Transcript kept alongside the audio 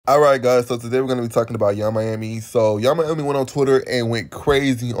Alright guys, so today we're going to be talking about 𝐒𝐏𝐈𝐍𝐈. So 𝐒𝐏𝐈𝐈 went on Twitter and went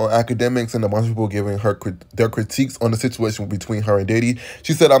crazy on Akademiks and a bunch of people giving her their critiques on the situation between her and Diddy.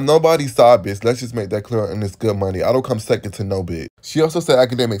 She said, "I'm nobody's side bitch. Let's just make that clear, and it's good money. I don't come second to no bitch." She also said,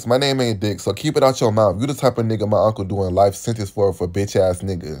 "Akademiks, my name ain't Dick, so keep it out your mouth. You the type of nigga my uncle doing life sentence for bitch ass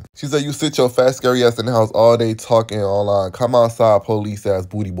nigga." She said, "You sit your fat scary ass in the house all day talking online. Come outside, police ass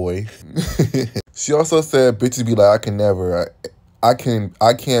booty boy." She also said, "Bitches be like, I can never. I can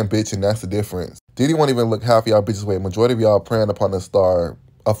bitch, and that's the difference. Diddy won't even look half y'all bitches way. Majority of y'all praying upon a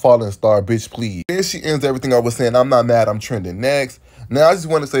falling star, bitch, please." Then she ends everything up with saying, "I'm not mad, I'm trending." Next. Now, I just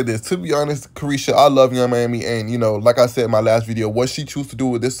want to say this. To be honest, 𝐒𝐻𝐈, I love 𝐒𝐏𝐈𝐍𝐈, and, you know, like I said in my last video, what she chooses to do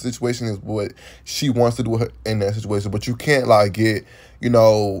with this situation is what she wants to do in that situation. But you can't, like, get, you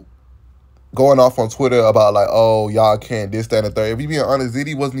know, going off on Twitter about, like, oh, y'all can't this, that, and the third. If we being honest,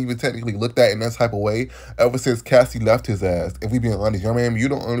 Diddy wasn't even technically looked at in that type of way ever since Cassie left his ass. If we being honest, 𝐒𝐏𝐈𝐍𝐈, you're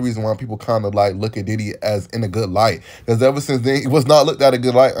the only reason why people kind of, like, look at Diddy as in a good light. Because ever since then, he was not looked at a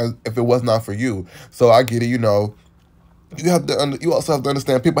good light if it was not for you. So I get it, you know. You also have to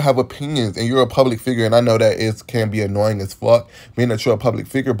understand people have opinions, and you're a public figure, and I know that it can be annoying as fuck being that you're a public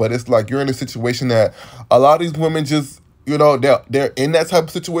figure, but it's like you're in a situation that a lot of these women just, you know, they're in that type of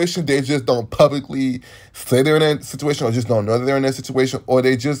situation. They just don't publicly say they're in that situation, or just don't know that they're in that situation, or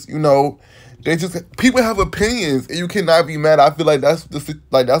they just, you know, people have opinions, and you cannot be mad. I feel like that's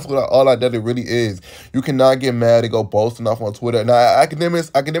what all that it really is. You cannot get mad and go boasting off on Twitter. Now,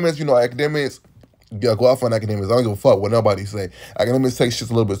 Akademiks, you know, Akademiks. Yeah, go off on Akademiks. I don't give a fuck what nobody say. Akademiks take shit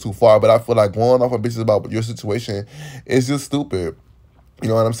a little bit too far, but I feel like going off on bitches about your situation is just stupid. You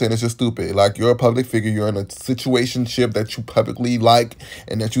know what I'm saying? It's just stupid. Like, you're a public figure. You're in a situationship that you publicly like,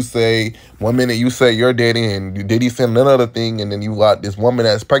 and that you say, one minute you say you're dating, and Diddy saying another thing, and then you got this woman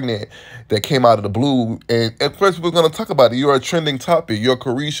that's pregnant that came out of the blue, and at first people are going to talk about it. You're a trending topic. You're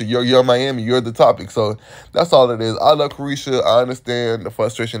𝐒𝐻𝐈. You're 𝐒𝐿𝐈𝐍𝐈. You're the topic. So that's all it is. I love 𝐒𝐻𝐈. I understand the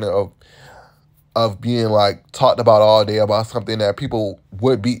frustration of being, like, talked about all day about something that people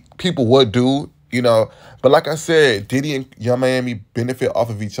would do, you know. But like I said, Diddy and 𝐒𝐿𝐈𝐍𝐈 benefit off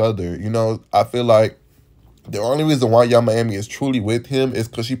of each other, you know. I feel like the only reason why 𝐒𝐿𝐈𝐍𝐈 is truly with him is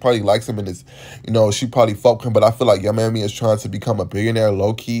because she probably likes him and is, you know, she probably fuck him. But I feel like 𝐒𝐿𝐈𝐍𝐈 is trying to become a billionaire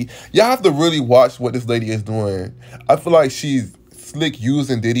low-key. Y'all have to really watch what this lady is doing. I feel like she's slick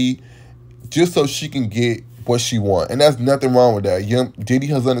using Diddy just so she can get what she want, and there's nothing wrong with that. Diddy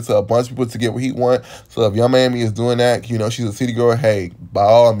has done it to a bunch of people to get what he want. So if 𝐒𝐿𝐈𝐍𝐈 is doing that, you know, she's a city girl, hey, by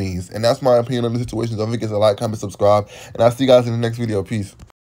all means. And that's my opinion on the situation. Don't forget to like, comment, subscribe, and I'll see you guys in the next video. Peace.